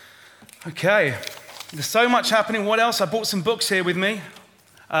Okay, there's so much happening. What else? I brought some books here with me.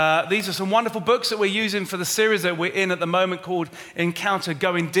 These are some wonderful books that we're using for the series that we're in at the moment called Encounter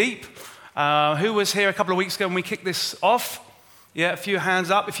Going Deep. Who was here a couple of weeks ago when we kicked this off? Yeah, a few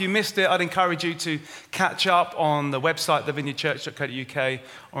hands up. If you missed it, I'd encourage you to catch up on the website, thevineyardchurch.co.uk,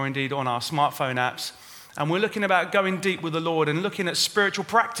 or indeed on our smartphone apps. And we're looking about going deep with the Lord and looking at spiritual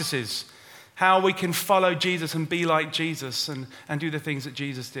practices, how we can follow Jesus and be like Jesus and do the things that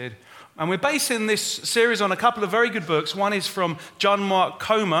Jesus did. And we're basing this series on a couple of very good books. One is from John Mark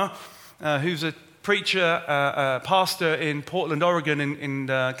Comer, who's a preacher, pastor in Portland, Oregon, in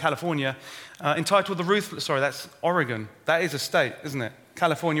California, entitled that's Oregon. That is a state, isn't it?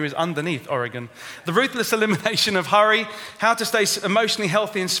 California is underneath Oregon. The Ruthless Elimination of Hurry, How to Stay Emotionally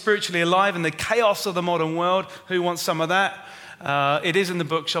Healthy and Spiritually Alive in the Chaos of the Modern World. Who wants some of that? It is in the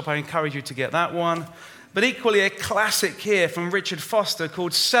bookshop. I encourage you to get that one. But equally a classic here from Richard Foster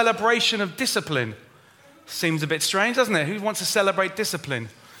called Celebration of Discipline. Seems a bit strange, doesn't it? Who wants to celebrate discipline?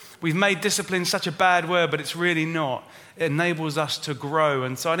 We've made discipline such a bad word, but it's really not. It enables us to grow.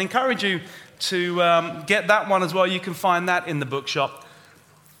 And so I'd encourage you to get that one as well. You can find that in the bookshop.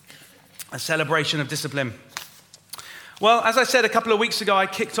 A Celebration of Discipline. Well, as I said a couple of weeks ago, I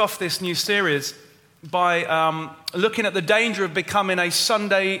kicked off this new series by looking at the danger of becoming a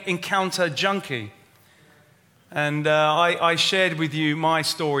Sunday encounter junkie. And I shared with you my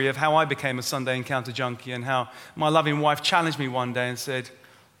story of how I became a Sunday encounter junkie and how my loving wife challenged me one day and said,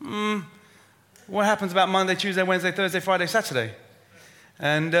 what happens about Monday, Tuesday, Wednesday, Thursday, Friday, Saturday?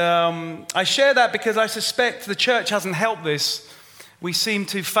 And I share that because I suspect the church hasn't helped this. We seem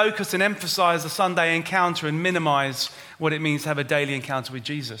to focus and emphasize the Sunday encounter and minimize what it means to have a daily encounter with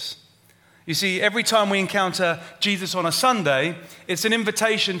Jesus. You see, every time we encounter Jesus on a Sunday, it's an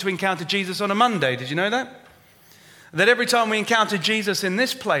invitation to encounter Jesus on a Monday. Did you know that? That every time we encounter Jesus in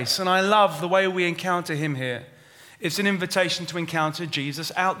this place, and I love the way we encounter him here, it's an invitation to encounter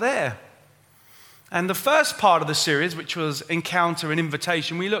Jesus out there. And the first part of the series, which was Encounter and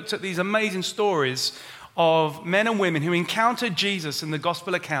Invitation, we looked at these amazing stories of men and women who encountered Jesus in the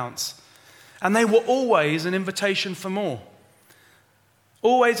gospel accounts, and they were always an invitation for more.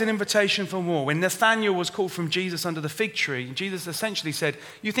 Always an invitation for more. When Nathanael was called from Jesus under the fig tree, Jesus essentially said,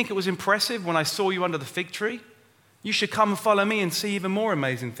 "You think it was impressive when I saw you under the fig tree? You should come and follow me and see even more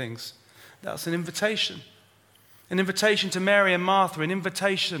amazing things." That's an invitation. An invitation to Mary and Martha, an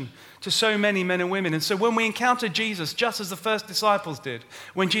invitation to so many men and women. And so when we encounter Jesus, just as the first disciples did,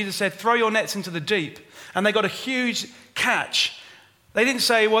 when Jesus said, "Throw your nets into the deep," and they got a huge catch, they didn't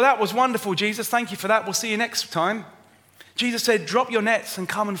say, "Well, that was wonderful, Jesus. Thank you for that. We'll see you next time." Jesus said, "Drop your nets and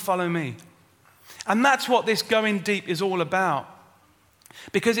come and follow me." And that's what this going deep is all about.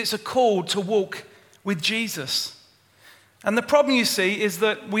 Because it's a call to walk with Jesus. And the problem, you see, is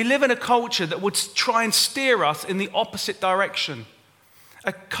that we live in a culture that would try and steer us in the opposite direction.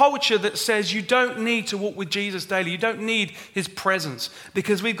 A culture that says you don't need to walk with Jesus daily. You don't need his presence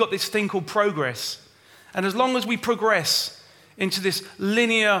because we've got this thing called progress. And as long as we progress into this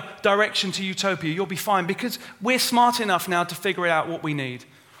linear direction to utopia, you'll be fine because we're smart enough now to figure out what we need.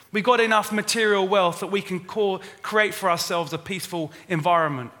 We've got enough material wealth that we can create for ourselves a peaceful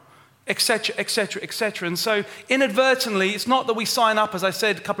environment, etc., etc., etc. And so inadvertently, it's not that we sign up, as I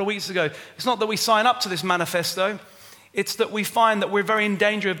said a couple of weeks ago, it's not that we sign up to this manifesto, it's that we find that we're very in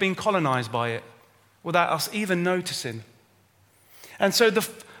danger of being colonized by it without us even noticing. And so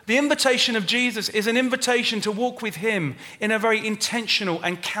the invitation of Jesus is an invitation to walk with him in a very intentional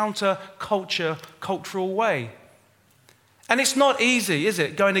and cultural way. And it's not easy, is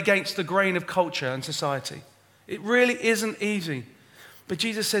it, going against the grain of culture and society? It really isn't easy. But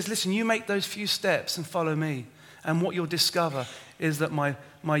Jesus says, listen, you make those few steps and follow me. And what you'll discover is that my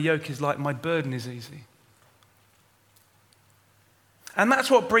yoke is light, my burden is easy. And that's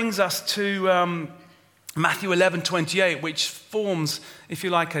what brings us to Matthew 11:28, which forms, if you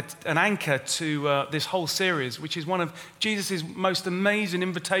like, an anchor to this whole series, which is one of Jesus' most amazing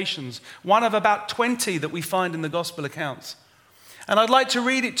invitations, one of about 20 that we find in the gospel accounts. And I'd like to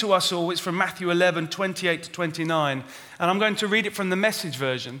read it to us all. It's from Matthew 11:28 to 29. And I'm going to read it from the Message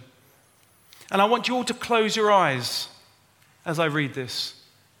version. And I want you all to close your eyes as I read this.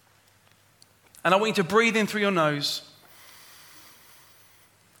 And I want you to breathe in through your nose.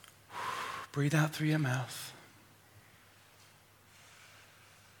 Breathe out through your mouth.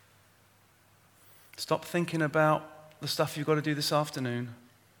 Stop thinking about the stuff you've got to do this afternoon.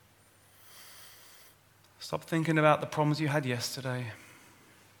 Stop thinking about the problems you had yesterday.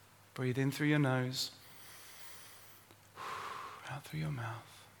 Breathe in through your nose. Out through your mouth.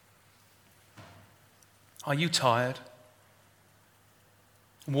 Are you tired?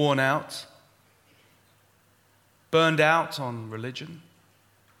 worn out, burned out on religion.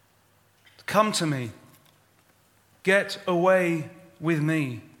 Come to me, get away with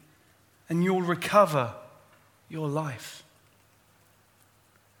me, and you'll recover your life.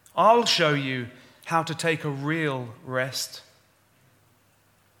 I'll show you how to take a real rest.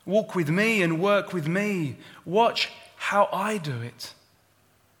 Walk with me and work with me. Watch how I do it.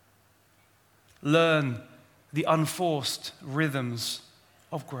 Learn the unforced rhythms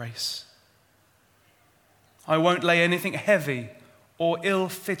of grace. I won't lay anything heavy or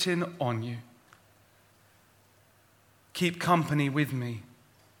ill-fitting on you. Keep company with me,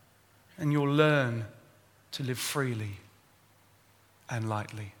 and you'll learn to live freely and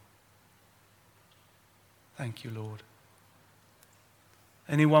lightly. Thank you, Lord.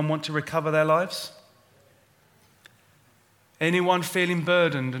 Anyone want to recover their lives? Anyone feeling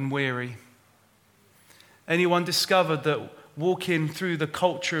burdened and weary? Anyone discovered that walking through the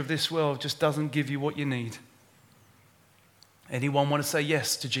culture of this world just doesn't give you what you need? Anyone want to say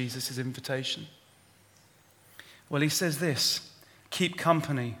yes to Jesus' invitation? Well, he says this: keep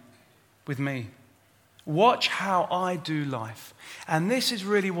company with me. Watch how I do life. And this is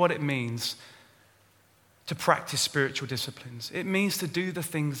really what it means to practice spiritual disciplines. It means to do the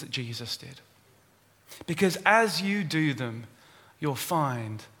things that Jesus did. Because as you do them, you'll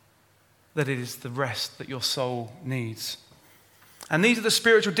find that it is the rest that your soul needs. And these are the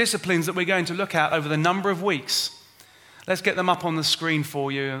spiritual disciplines that we're going to look at over the number of weeks. Let's get them up on the screen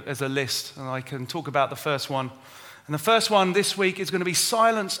for you as a list, and I can talk about the first one. And the first one this week is going to be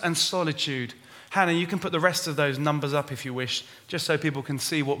silence and solitude. Hannah, you can put the rest of those numbers up if you wish, just so people can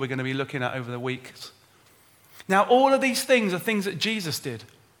see what we're going to be looking at over the weeks. Now, all of these things are things that Jesus did.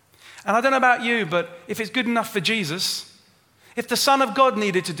 And I don't know about you, but if it's good enough for Jesus, if the Son of God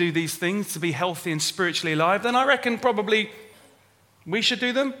needed to do these things to be healthy and spiritually alive, then I reckon probably we should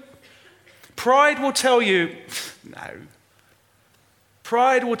do them. Pride will tell you, no.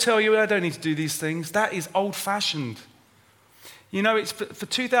 Pride will tell you, I don't need to do these things. That is old-fashioned. You know, it's for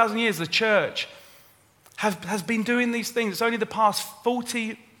 2,000 years, the church has been doing these things. It's only the past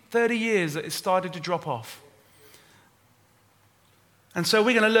 40, 30 years that it started to drop off. And so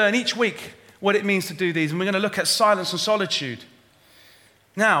we're going to learn each week what it means to do these, and we're going to look at silence and solitude.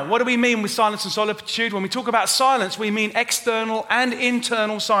 Now, what do we mean with silence and solitude? When we talk about silence, we mean external and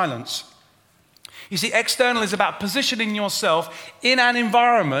internal silence. You see, external is about positioning yourself in an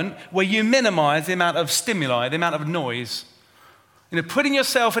environment where you minimize the amount of stimuli, the amount of noise. You know, putting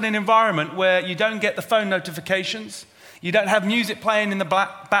yourself in an environment where you don't get the phone notifications, you don't have music playing in the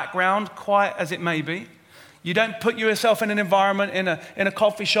background, quiet as it may be. You don't put yourself in an environment in a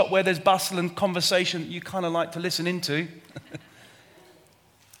coffee shop where there's bustle and conversation that you kind of like to listen into.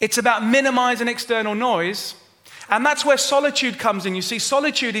 It's about minimizing external noise. And that's where solitude comes in. You see,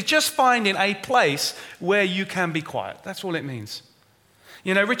 solitude is just finding a place where you can be quiet. That's all it means.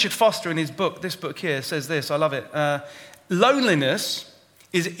 You know, Richard Foster in his book, this book here, says this, I love it. Loneliness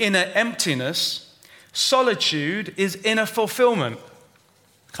is inner emptiness. Solitude is inner fulfillment.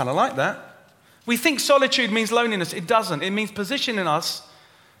 Kind of like that. We think solitude means loneliness. It doesn't. It means positioning us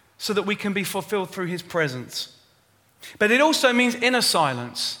so that we can be fulfilled through his presence. But it also means inner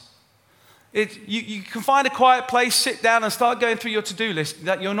silence. You can find a quiet place, sit down and start going through your to-do list,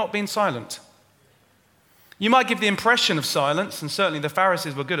 that you're not being silent. You might give the impression of silence, and certainly the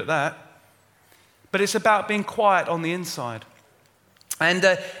Pharisees were good at that. But it's about being quiet on the inside. And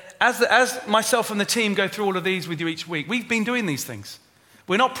as myself and the team go through all of these with you each week, we've been doing these things.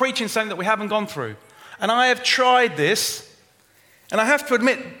 We're not preaching something that we haven't gone through. And I have tried this, and I have to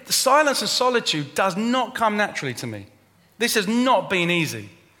admit, the silence and solitude does not come naturally to me. This has not been easy.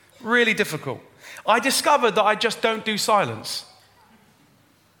 Really difficult. I discovered that I just don't do silence.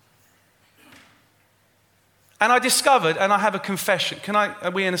 And I discovered, and I have a confession.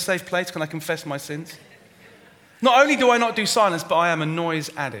 Are we in a safe place? Can I confess my sins? Not only do I not do silence, but I am a noise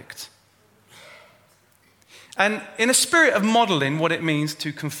addict. And in a spirit of modeling what it means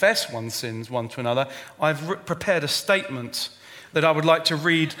to confess one's sins one to another, I've prepared a statement that I would like to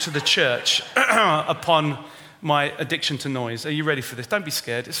read to the church upon my addiction to noise. Are you ready for this? Don't be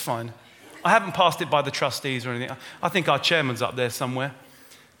scared, it's fine. I haven't passed it by the trustees or anything. I think our chairman's up there somewhere.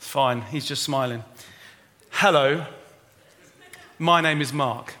 It's fine, he's just smiling. Hello, my name is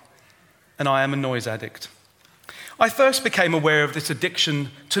Mark, and I am a noise addict. I first became aware of this addiction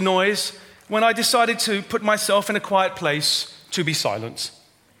to noise when I decided to put myself in a quiet place to be silent.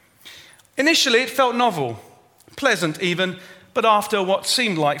 Initially, it felt novel, pleasant even, but after what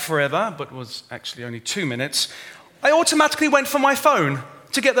seemed like forever, but was actually only 2 minutes, I automatically went for my phone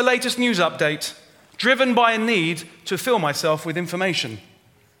to get the latest news update, driven by a need to fill myself with information.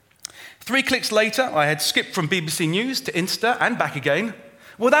 3 clicks later, I had skipped from BBC News to Insta and back again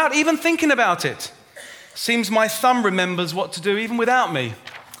without even thinking about it. Seems my thumb remembers what to do even without me.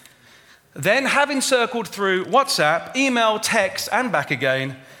 Then, having circled through WhatsApp, email, text, and back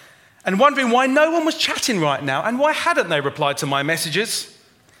again, and wondering why no one was chatting right now and why hadn't they replied to my messages,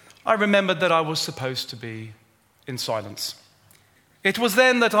 I remembered that I was supposed to be in silence. It was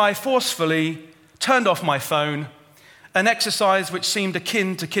then that I forcefully turned off my phone, an exercise which seemed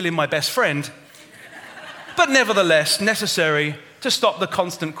akin to killing my best friend, but nevertheless necessary to stop the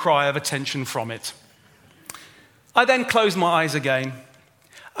constant cry of attention from it. I then closed my eyes again,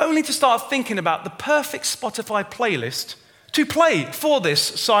 only to start thinking about the perfect Spotify playlist to play for this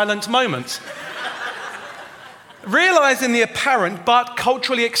silent moment. Realizing the apparent but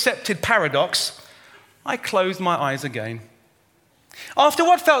culturally accepted paradox, I closed my eyes again. After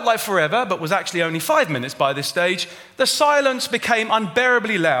what felt like forever, but was actually only 5 minutes by this stage, the silence became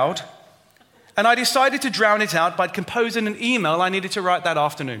unbearably loud, and I decided to drown it out by composing an email I needed to write that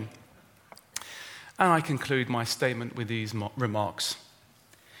afternoon. And I conclude my statement with these remarks.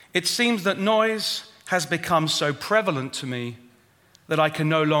 It seems that noise has become so prevalent to me that I can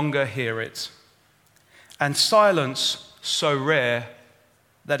no longer hear it, and silence so rare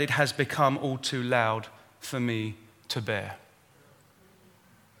that it has become all too loud for me to bear.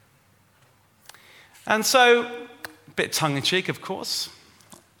 And so, a bit tongue-in-cheek, of course,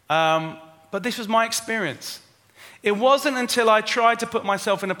 but this was my experience. It wasn't until I tried to put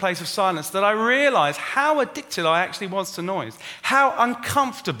myself in a place of silence that I realized how addicted I actually was to noise, how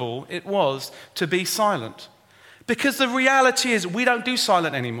uncomfortable it was to be silent. Because the reality is we don't do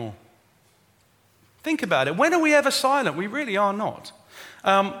silent anymore. Think about it. When are we ever silent? We really are not.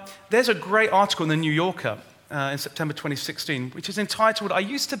 There's a great article in The New Yorker in September 2016, which is entitled, "I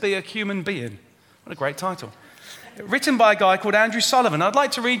Used to Be a Human Being." What a great title. Written by a guy called Andrew Sullivan. I'd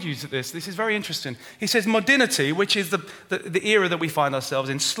like to read you this. This is very interesting. He says, modernity, which is the era that we find ourselves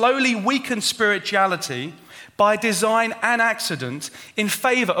in, slowly weakened spirituality by design and accident in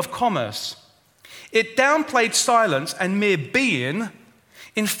favor of commerce. It downplayed silence and mere being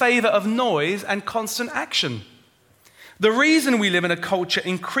in favor of noise and constant action. The reason we live in a culture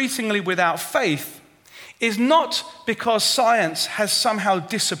increasingly without faith is not because science has somehow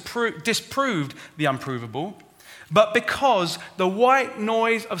disproved the unprovable, but because the white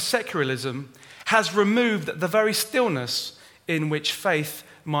noise of secularism has removed the very stillness in which faith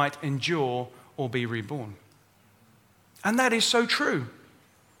might endure or be reborn. And that is so true.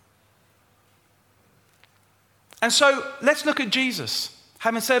 And so let's look at Jesus.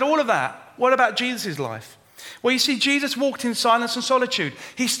 Having said all of that, what about Jesus' life? Well, you see, Jesus walked in silence and solitude.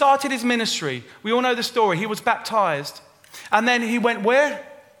 He started his ministry. We all know the story. He was baptized. And then he went where?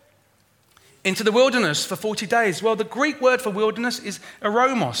 Into the wilderness for 40 days. Well, the Greek word for wilderness is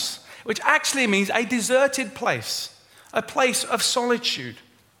eromos, which actually means a deserted place, a place of solitude.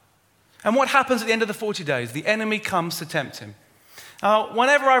 And what happens at the end of the 40 days? The enemy comes to tempt him.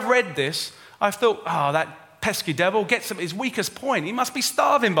 Whenever I've read this, I've thought, that pesky devil gets him at his weakest point. He must be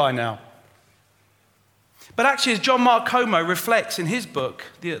starving by now. But actually, as John Mark Comer reflects in his book,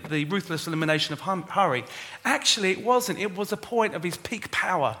 The Ruthless Elimination of Hurry, actually it wasn't. It was a point of his peak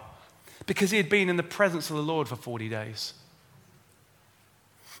power because he had been in the presence of the Lord for 40 days.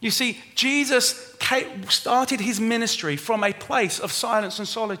 You see, Jesus started his ministry from a place of silence and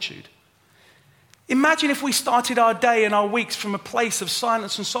solitude. Imagine if we started our day and our weeks from a place of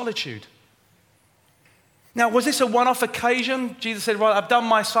silence and solitude. Now, was this a one-off occasion? Jesus said, right, I've done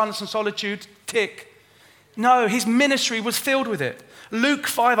my silence and solitude, tick. No, his ministry was filled with it. Luke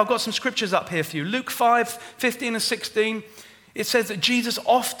 5, I've got some scriptures up here for you. Luke 5, 15 and 16, it says that Jesus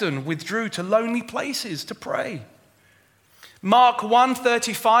often withdrew to lonely places to pray. Mark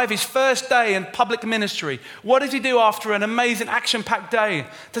 1:35, his first day in public ministry. What does he do after an amazing action-packed day?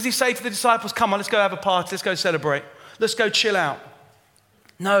 Does he say to the disciples, come on, let's go have a party, let's go celebrate, let's go chill out?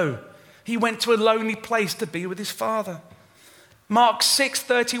 No, he went to a lonely place to be with his Father. Mark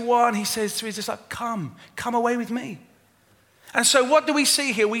 6:31, he says to his disciples, come away with me. And so what do we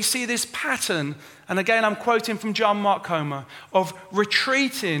see here? We see this pattern, and again I'm quoting from John Mark Comer, of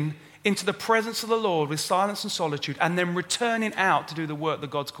retreating into the presence of the Lord with silence and solitude, and then returning out to do the work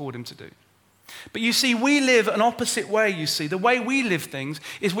that God's called him to do. But you see, we live an opposite way, you see. The way we live things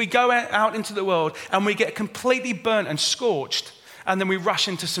is we go out into the world and we get completely burnt and scorched, and then we rush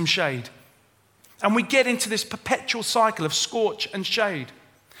into some shade. And we get into this perpetual cycle of scorch and shade.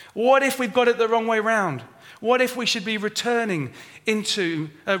 What if we've got it the wrong way round? What if we should be retreating into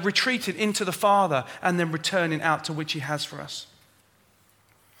the Father and then returning out to which he has for us?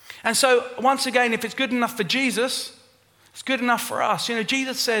 And so, once again, if it's good enough for Jesus, It's good enough for us.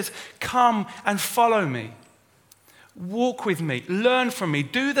 Jesus says, come and follow me. Walk with me. Learn from me.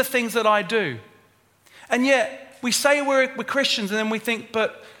 Do the things that I do. And yet, we say we're Christians and then we think,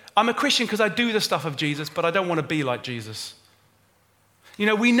 but I'm a Christian because I do the stuff of Jesus, but I don't want to be like Jesus.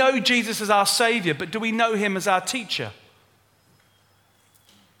 We know Jesus as our Savior, but do we know him as our teacher?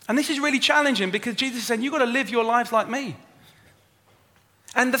 And this is really challenging because Jesus is saying, you've got to live your lives like me.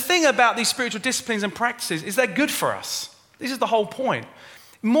 And the thing about these spiritual disciplines and practices is they're good for us. This is the whole point.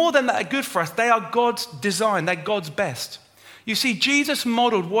 More than that, they're good for us. They are God's design. They're God's best. You see, Jesus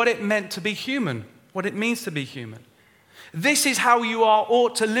modeled what it meant to be human, what it means to be human. This is how you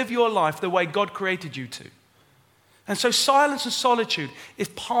ought to live your life the way God created you to. And so silence and solitude is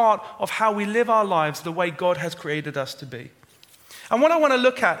part of how we live our lives the way God has created us to be. And what I want to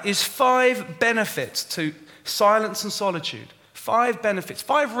look at is 5 benefits to silence and solitude. 5 benefits,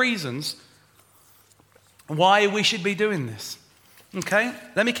 5 reasons why we should be doing this. Okay?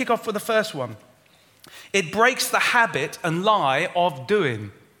 Let me kick off with the first one. It breaks the habit and lie of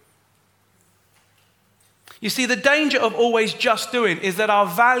doing. You see, the danger of always just doing is that our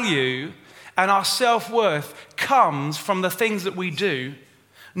value and our self-worth comes from the things that we do,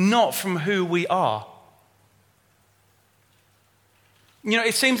 not from who we are.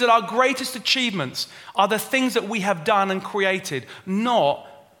 It seems that our greatest achievements are the things that we have done and created, not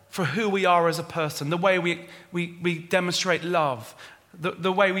for who we are as a person, the way we demonstrate love,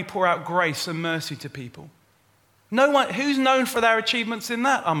 the way we pour out grace and mercy to people. No one who's known for their achievements in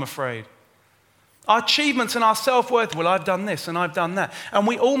that, I'm afraid. Our achievements and our self-worth, well, I've done this and I've done that. And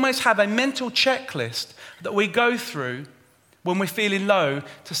we almost have a mental checklist that we go through when we're feeling low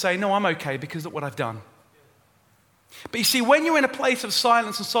to say, no, I'm okay because of what I've done. But you see, when you're in a place of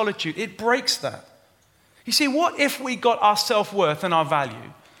silence and solitude, it breaks that. You see, what if we got our self-worth and our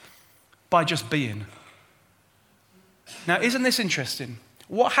value by just being? Now, isn't this interesting?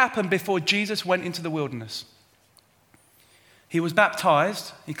 What happened before Jesus went into the wilderness? He was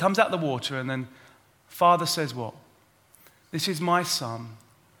baptized, he comes out of the water, and then Father says what? This is my Son,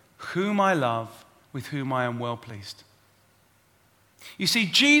 whom I love, with whom I am well pleased. You see,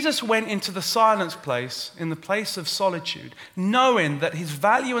 Jesus went into the silence place, in the place of solitude, knowing that his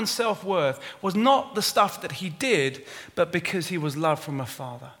value and self-worth was not the stuff that he did, but because he was loved from a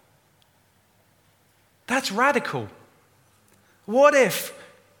Father. That's radical. What if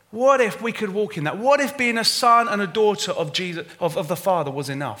we could walk in that? What if being a son and a daughter of Jesus, of the Father, was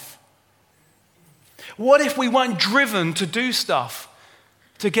enough? What if we weren't driven to do stuff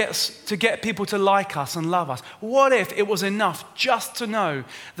to get people to like us and love us? What if it was enough just to know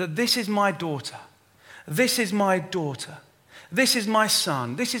that this is my daughter, this is my daughter, this is my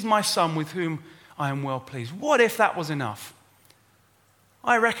son with whom I am well pleased? What if that was enough?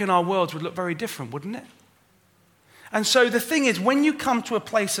 I reckon our worlds would look very different, wouldn't it? And so the thing is, when you come to a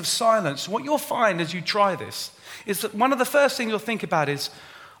place of silence, what you'll find as you try this is that one of the first things you'll think about is,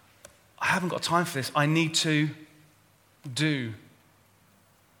 I haven't got time for this. I need to do.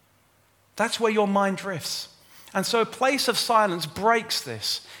 That's where your mind drifts. And so a place of silence breaks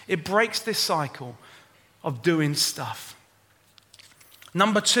this. It breaks this cycle of doing stuff.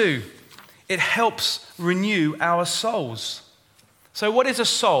 Number 2, it helps renew our souls. So what is a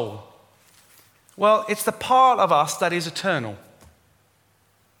soul? Well, it's the part of us that is eternal.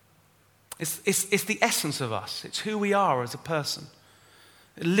 It's the essence of us. It's who we are as a person.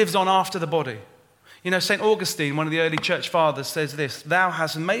 It lives on after the body. St. Augustine, one of the early church fathers, says this: "Thou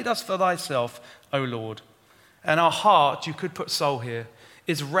hast made us for thyself, O Lord, and our heart," you could put soul here,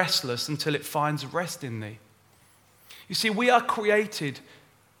 "is restless until it finds rest in thee." You see, we are created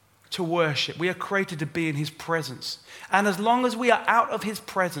to worship. We are created to be in his presence. And as long as we are out of his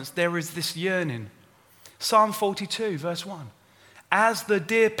presence, there is this yearning. Psalm 42, verse 1. "As the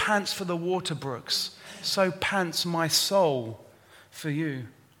deer pants for the water brooks, so pants my soul for you."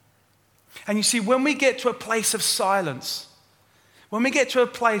 And you see, when we get to a place of silence, when we get to a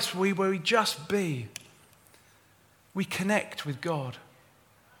place where we just be, we connect with God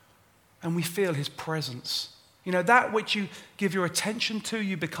and we feel his presence. That which you give your attention to,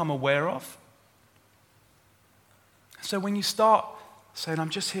 you become aware of. So when you start saying, "I'm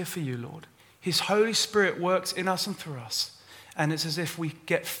just here for you, Lord," his Holy Spirit works in us and through us. And it's as if we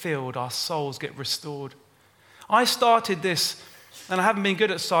get filled, our souls get restored. I started this, and I haven't been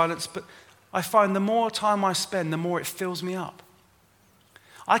good at silence, but I find the more time I spend, the more it fills me up.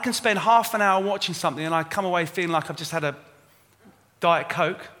 I can spend half an hour watching something and I come away feeling like I've just had a Diet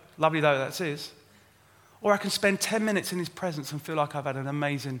Coke, lovely though that is. Or I can spend 10 minutes in his presence and feel like I've had an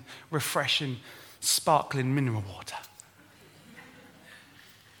amazing, refreshing, sparkling mineral water.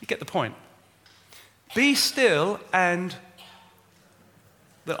 You get the point. Be still and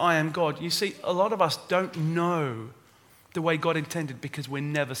that I am God. You see, a lot of us don't know the way God intended because we're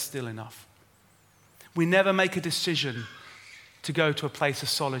never still enough. We never make a decision to go to a place of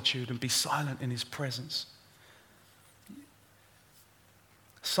solitude and be silent in his presence.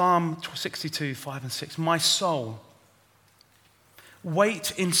 Psalm 62, 5 and 6. My soul,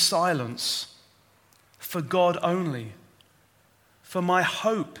 wait in silence for God only, for my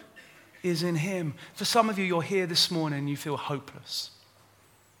hope is in him. For some of you, you're here this morning and you feel hopeless.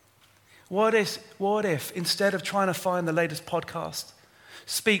 What if instead of trying to find the latest podcast,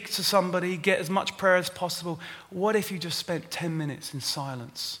 speak to somebody, get as much prayer as possible, what if you just spent 10 minutes in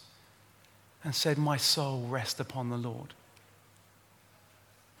silence and said, my soul rest upon the Lord?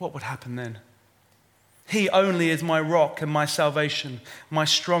 What would happen then? He only is my rock and my salvation, my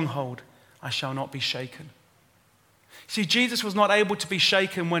stronghold. I shall not be shaken. See, Jesus was not able to be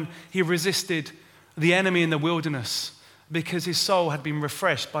shaken when he resisted the enemy in the wilderness because his soul had been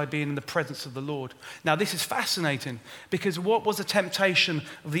refreshed by being in the presence of the Lord. Now, this is fascinating because what was the temptation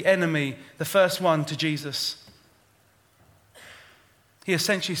of the enemy, the first one to Jesus? He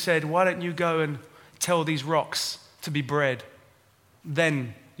essentially said, why don't you go and tell these rocks to be bread?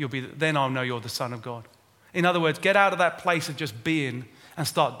 Then I'll know you're the Son of God. In other words, get out of that place of just being and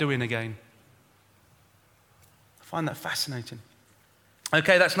start doing again. I find that fascinating.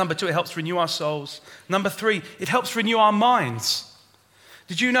 Okay, that's number 2. It helps renew our souls. Number 3, it helps renew our minds.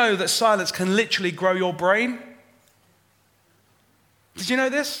 Did you know that silence can literally grow your brain? Did you know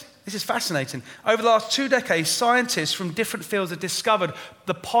this? This is fascinating. Over the last 2 decades, scientists from different fields have discovered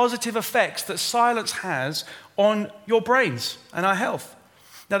the positive effects that silence has on your brains and our health.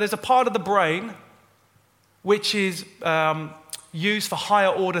 Now, there's a part of the brain which is used for higher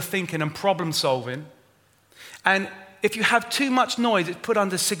order thinking and problem solving. And if you have too much noise, it's put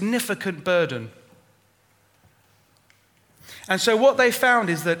under significant burden. And so what they found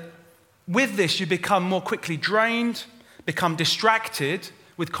is that with this, you become more quickly drained, become distracted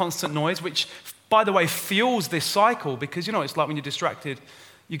with constant noise, which, by the way, fuels this cycle because, you know, it's like when you're distracted,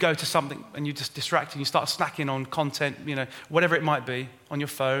 you go to something and you're just distracted, you start snacking on content, you know, whatever it might be, on your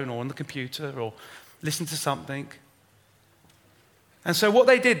phone or on the computer or listen to something. And so what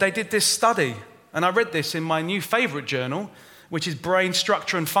they did this study, and I read this in my new favorite journal, which is Brain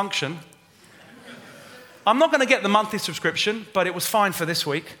Structure and Function. I'm not going to get the monthly subscription, but it was fine for this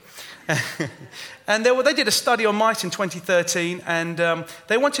week. And they did a study on mice in 2013, and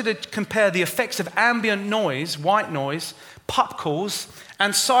they wanted to compare the effects of ambient noise, white noise, pup calls,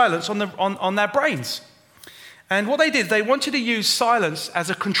 and silence on their brains. And what they did, they wanted to use silence as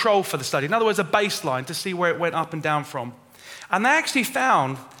a control for the study. In other words, a baseline to see where it went up and down from. And they actually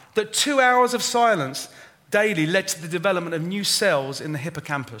found that 2 hours of silence daily led to the development of new cells in the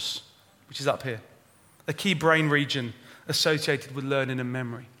hippocampus, which is up here, a key brain region associated with learning and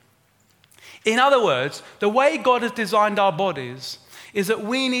memory. In other words, the way God has designed our bodies is that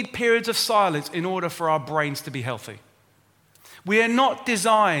we need periods of silence in order for our brains to be healthy. We are not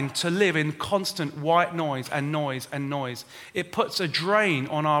designed to live in constant white noise and noise and noise. It puts a drain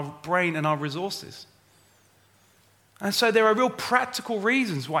on our brain and our resources. And so there are real practical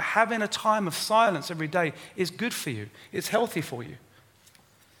reasons why having a time of silence every day is good for you. It's healthy for you.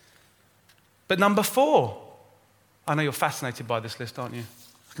 But number 4, I know you're fascinated by this list, aren't you?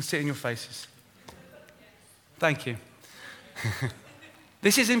 I can see it in your faces. Thank you.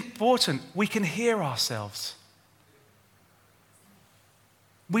 This is important. We can hear ourselves.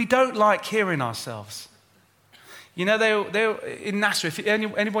 We don't like hearing ourselves. You know, they're in NASA. If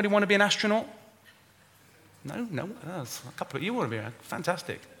anybody want to be an astronaut? No. A couple of you want to be.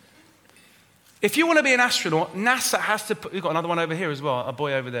 Fantastic. If you want to be an astronaut, NASA has to put. We've got another one over here as well. A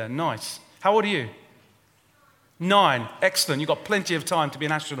boy over there. Nice. How old are you? 9. Excellent. You've got plenty of time to be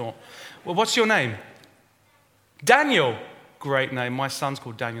an astronaut. Well, what's your name? Daniel. Great name. My son's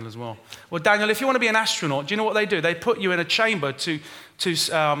called Daniel as well. Well, Daniel, if you want to be an astronaut, do you know what they do? They put you in a chamber so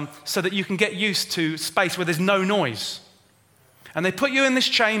that you can get used to space where there's no noise. And they put you in this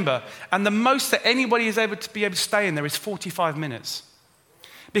chamber, and the most that anybody is able to stay in there is 45 minutes.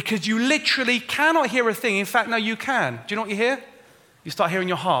 Because you literally cannot hear a thing. In fact, no, you can. Do you know what you hear? You start hearing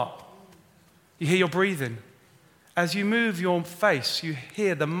your heart. You hear your breathing. As you move your face, you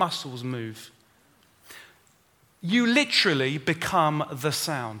hear the muscles move. You literally become the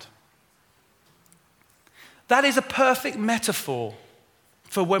sound. That is a perfect metaphor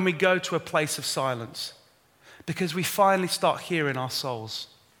for when we go to a place of silence, because we finally start hearing our souls.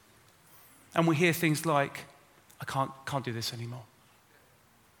 And we hear things like, I can't do this anymore.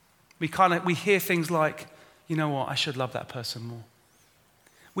 We hear things like, you know what, I should love that person more.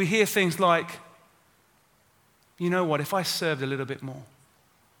 We hear things like, you know what, if I served a little bit more.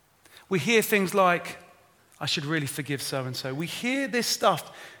 We hear things like, I should really forgive so-and-so. We hear this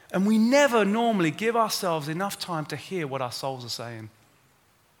stuff and we never normally give ourselves enough time to hear what our souls are saying.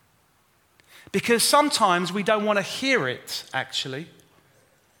 Because sometimes we don't want to hear it, actually.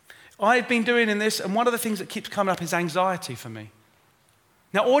 I've been doing in this, and one of the things that keeps coming up is anxiety for me.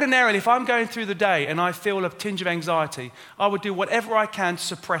 Now, ordinarily, if I'm going through the day and I feel a tinge of anxiety, I would do whatever I can to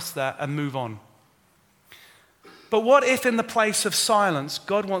suppress that and move on. But what if in the place of silence,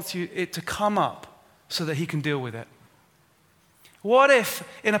 God wants it to come up so that he can deal with it? What if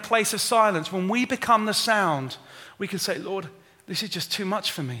in a place of silence, when we become the sound, we can say, Lord, this is just too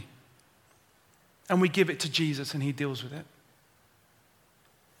much for me. And we give it to Jesus and he deals with it.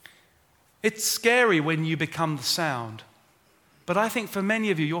 It's scary when you become the sound. But I think for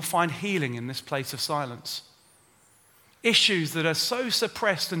many of you, you'll find healing in this place of silence. Issues that are so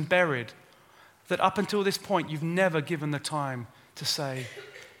suppressed and buried that up until this point, you've never given the time to say,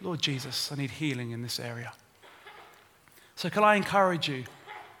 Lord Jesus, I need healing in this area. So can I encourage you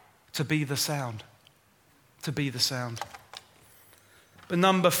to be the sound? To be the sound. But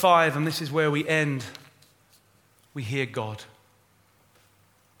number 5, and this is where we end, we hear God.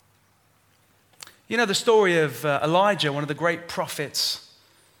 You know the story of Elijah, one of the great prophets.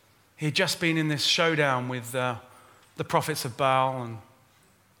 He had just been in this showdown with the prophets of Baal,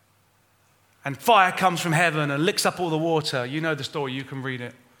 and fire comes from heaven and licks up all the water. You know the story, you can read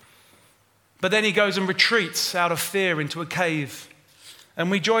it. But then he goes and retreats out of fear into a cave. And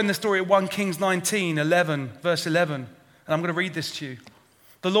we join the story at 1 Kings 19, verse 11. And I'm going to read this to you.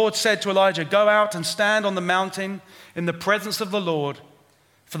 The Lord said to Elijah, go out and stand on the mountain in the presence of the Lord,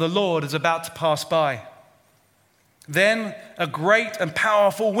 for the Lord is about to pass by. Then a great and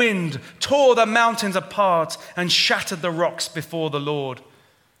powerful wind tore the mountains apart and shattered the rocks before the Lord.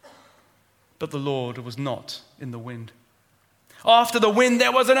 But the Lord was not in the wind. After the wind,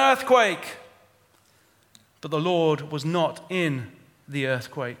 there was an earthquake. But the Lord was not in the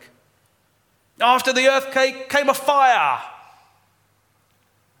earthquake. After the earthquake came a fire.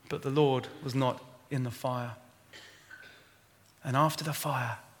 But the Lord was not in the fire. And after the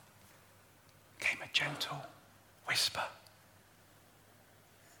fire came a gentle whisper.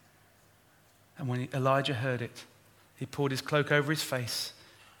 And when Elijah heard it, he pulled his cloak over his face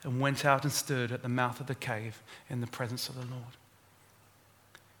and went out and stood at the mouth of the cave in the presence of the Lord.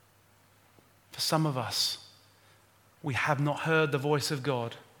 For some of us, we have not heard the voice of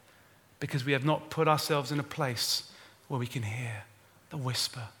God because we have not put ourselves in a place where we can hear the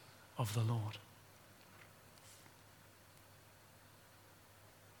whisper of the Lord.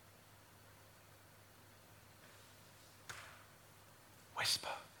 Whisper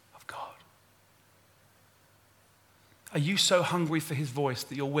of God. Are you so hungry for his voice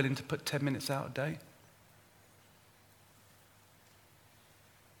that you're willing to put 10 minutes out a day?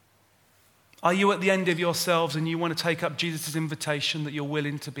 Are you at the end of yourselves and you want to take up Jesus' invitation that you're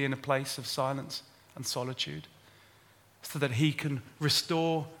willing to be in a place of silence and solitude so that he can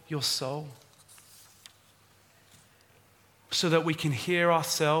restore your soul? So that we can hear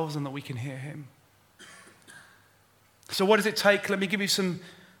ourselves and that we can hear him. So what does it take? Let me give you some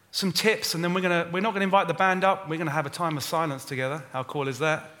tips, and then we're not going to invite the band up. We're going to have a time of silence together. How cool is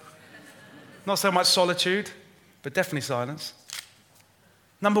that? Not so much solitude, but definitely silence.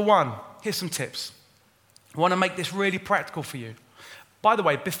 Number 1, here's some tips. I want to make this really practical for you. By the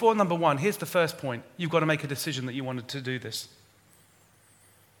way, before number 1, here's the first point. You've got to make a decision that you wanted to do this.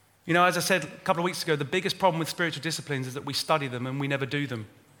 You know, as I said a couple of weeks ago, the biggest problem with spiritual disciplines is that we study them and we never do them.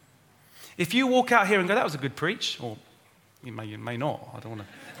 If you walk out here and go, that was a good preach, or you may not, I don't want to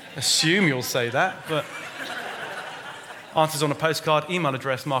assume you'll say that, but answers on a postcard, email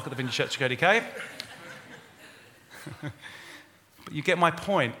address, mark@thevineyardchurch.co.uk. But you get my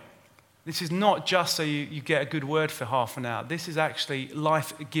point. This is not just so you get a good word for half an hour. This is actually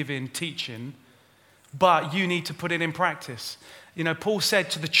life-giving teaching, but you need to put it in practice. You know, Paul said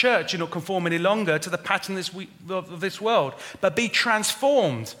to the church, you're not conform any longer to the pattern of this world, but be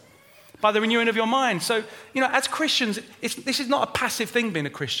transformed by the renewing of your mind. So, you know, as Christians, this is not a passive thing being a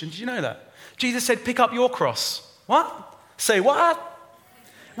Christian. Did you know that? Jesus said, pick up your cross. What? Say what?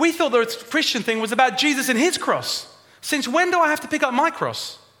 We thought the Christian thing was about Jesus and his cross. Since when do I have to pick up my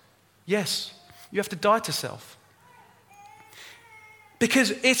cross? Yes, you have to die to self.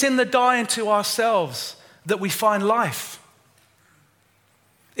 Because it's in the dying to ourselves that we find life.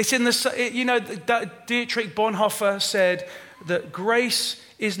 It's in the, you know, Dietrich Bonhoeffer said that grace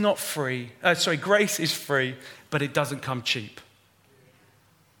is free, but it doesn't come cheap.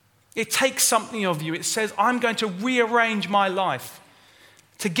 It takes something of you. It says, I'm going to rearrange my life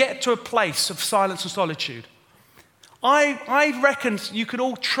to get to a place of silence and solitude. I reckon you could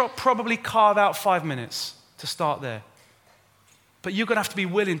all probably carve out 5 minutes to start there. But you're going to have to be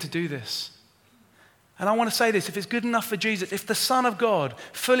willing to do this. And I want to say this, if it's good enough for Jesus, if the Son of God,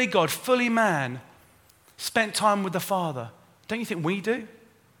 fully man, spent time with the Father, don't you think we do?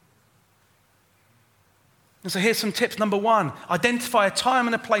 And so here's some tips. Number 1, identify a time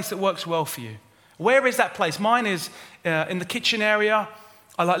and a place that works well for you. Where is that place? Mine is in the kitchen area.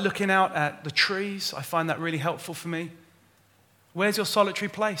 I like looking out at the trees. I find that really helpful for me. Where's your solitary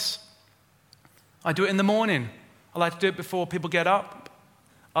place? I do it in the morning. I like to do it before people get up.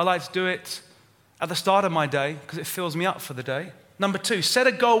 I like to do it at the start of my day because it fills me up for the day. Number 2, set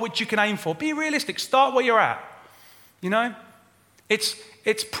a goal which you can aim for. Be realistic. Start where you're at. You know? It's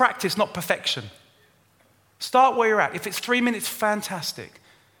practice, not perfection. Start where you're at. If it's 3 minutes, fantastic.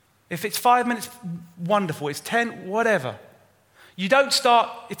 If it's 5 minutes, wonderful. It's 10, whatever. You don't start,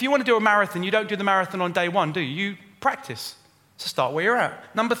 if you want to do a marathon, you don't do the marathon on day 1, do you? You practice. So start where you're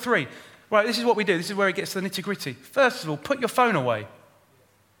at. Number 3, right, this is what we do. This is where it gets to the nitty-gritty. First of all, put your phone away.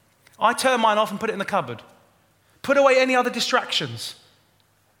 I turn mine off and put it in the cupboard. Put away any other distractions.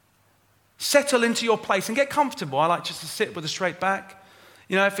 Settle into your place and get comfortable. I like just to sit with a straight back.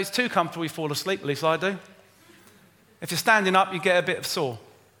 You know, if it's too comfortable, you fall asleep, at least I do. If you're standing up, you get a bit of sore.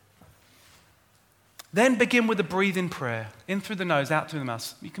 Then begin with a breathing prayer. In through the nose, out through the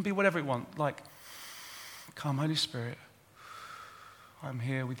mouth. You can be whatever you want. Like, come, Holy Spirit. I'm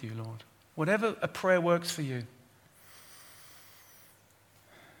here with you, Lord. Whatever a prayer works for you.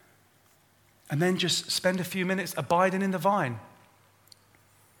 And then just spend a few minutes abiding in the vine.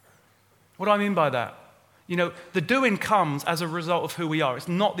 What do I mean by that? You know, the doing comes as a result of who we are. It's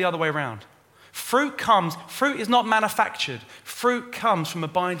not the other way around. Fruit is not manufactured. Fruit comes from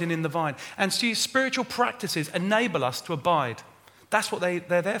abiding in the vine. And so spiritual practices enable us to abide. That's what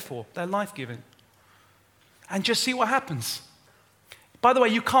they're there for. They're life-giving. And just see what happens. By the way,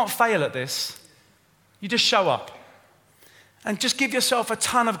 you can't fail at this. You just show up. And just give yourself a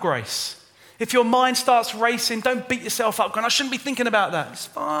ton of grace. If your mind starts racing, don't beat yourself up going, I shouldn't be thinking about that. It's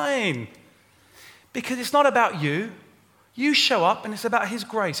fine. Because it's not about you. You show up and it's about His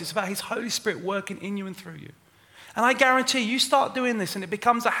grace. It's about His Holy Spirit working in you and through you. And I guarantee you start doing this and it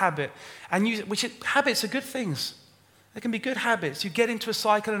becomes a habit. Habits are good things. They can be good habits. You get into a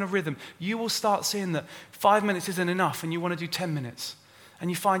cycle and a rhythm. You will start seeing that 5 minutes isn't enough and you want to do 10 minutes. And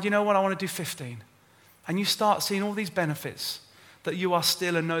you find, you know what, I want to do 15. And you start seeing all these benefits that you are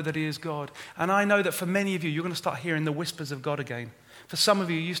still and know that He is God. And I know that for many of you, you're going to start hearing the whispers of God again. For some of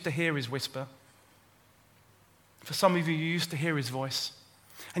you, you used to hear His whisper. For some of you, you used to hear His voice.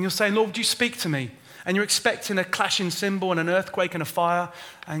 And you're saying, Lord, would you speak to me? And you're expecting a clashing cymbal and an earthquake and a fire.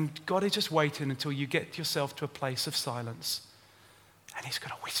 And God is just waiting until you get yourself to a place of silence. And He's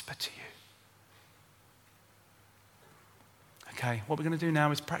going to whisper to you. Okay, what we're going to do now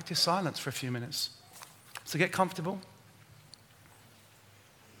is practice silence for a few minutes. So get comfortable.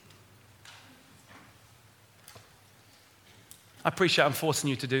 I appreciate I'm forcing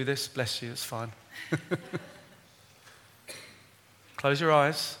you to do this. Bless you, it's fine. Close your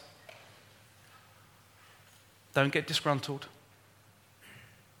eyes. Don't get disgruntled.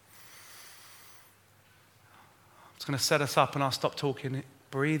 It's going to set us up and I'll stop talking.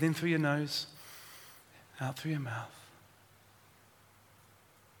 Breathe in through your nose, out through your mouth.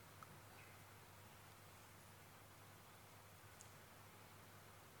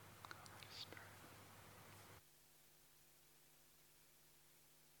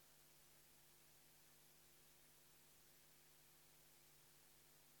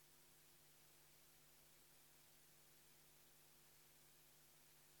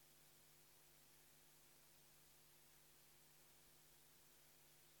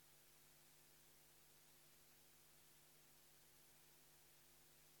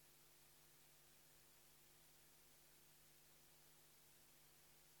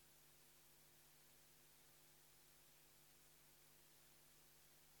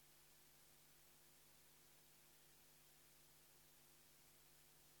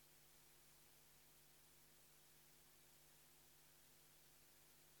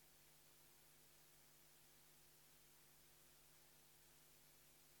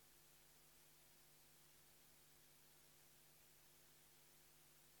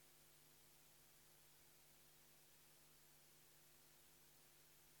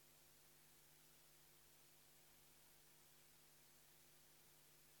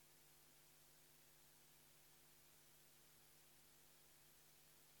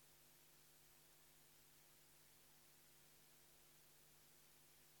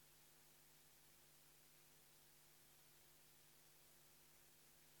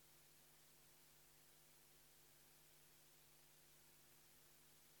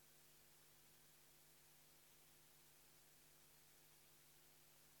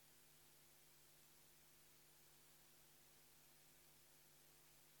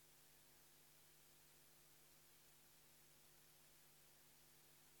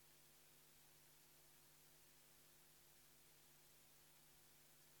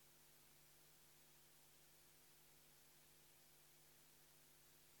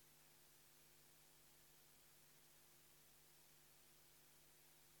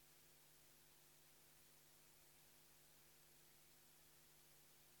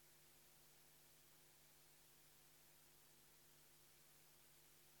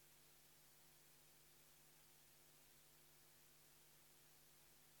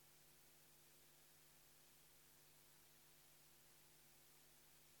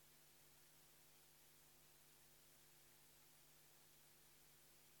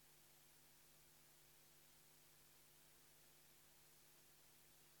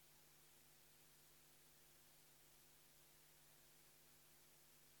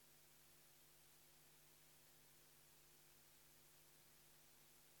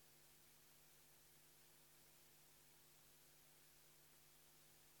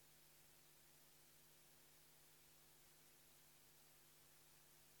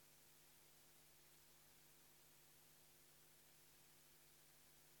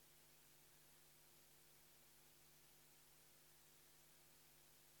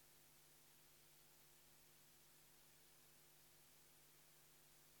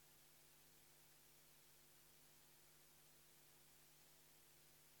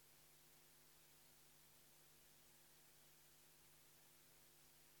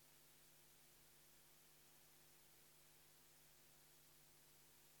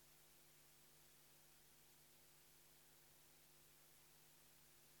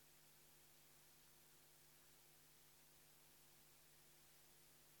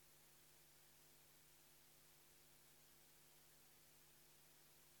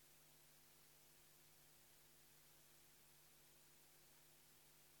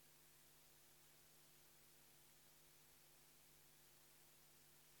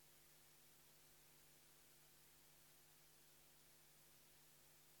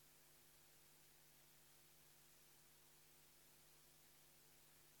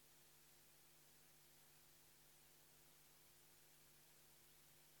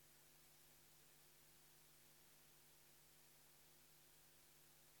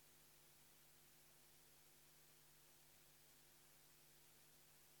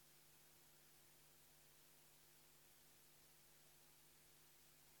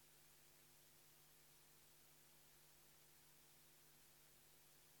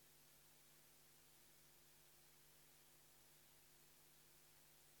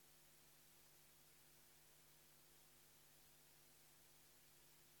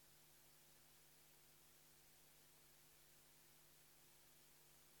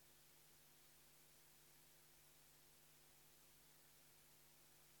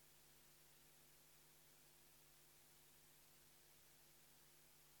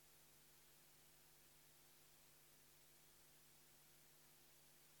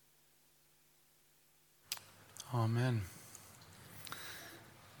 Amen.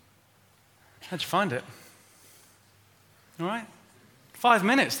 How'd you find it? All right? 5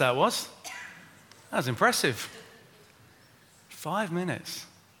 minutes that was. That was impressive. 5 minutes.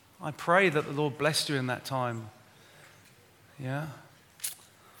 I pray that the Lord blessed you in that time. Yeah?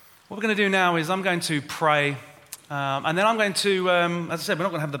 What we're going to do now is I'm going to pray, and then I'm going to, as I said, we're not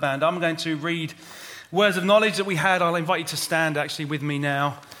going to have the band. I'm going to read words of knowledge that we had. I'll invite you to stand actually with me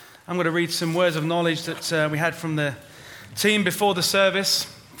now. I'm going to read some words of knowledge that we had from the team before the service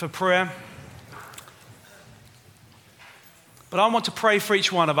for prayer. But I want to pray for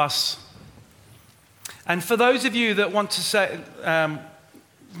each one of us. And for those of you that want to say,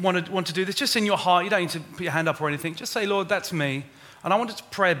 want to do this, just in your heart, you don't need to put your hand up or anything. Just say, Lord, that's me. And I want to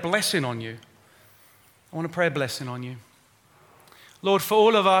pray a blessing on you. I want to pray a blessing on you. Lord, for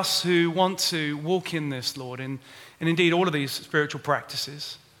all of us who want to walk in this, Lord, and indeed all of these spiritual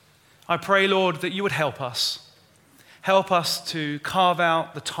practices, I pray, Lord, that you would help us. Help us to carve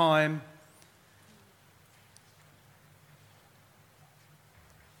out the time.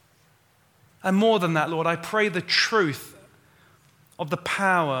 And more than that, Lord, I pray the truth of the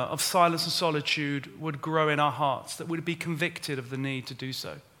power of silence and solitude would grow in our hearts, that we'd be convicted of the need to do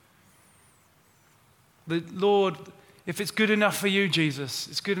so. That, Lord, if it's good enough for you, Jesus,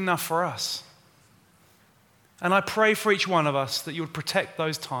 it's good enough for us. And I pray for each one of us that you would protect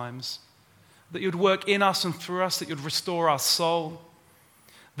those times, that you would work in us and through us, that you would restore our soul,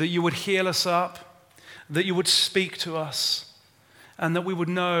 that you would heal us up, that you would speak to us, and that we would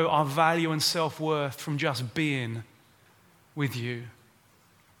know our value and self-worth from just being with you.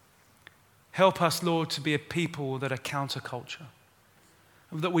 Help us, Lord, to be a people that are counterculture,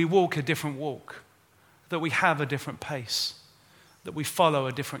 that we walk a different walk, that we have a different pace, that we follow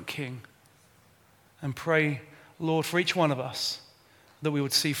a different king. And pray, Lord, for each one of us, that we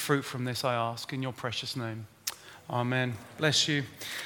would see fruit from this, I ask, in your precious name. Amen. Bless you.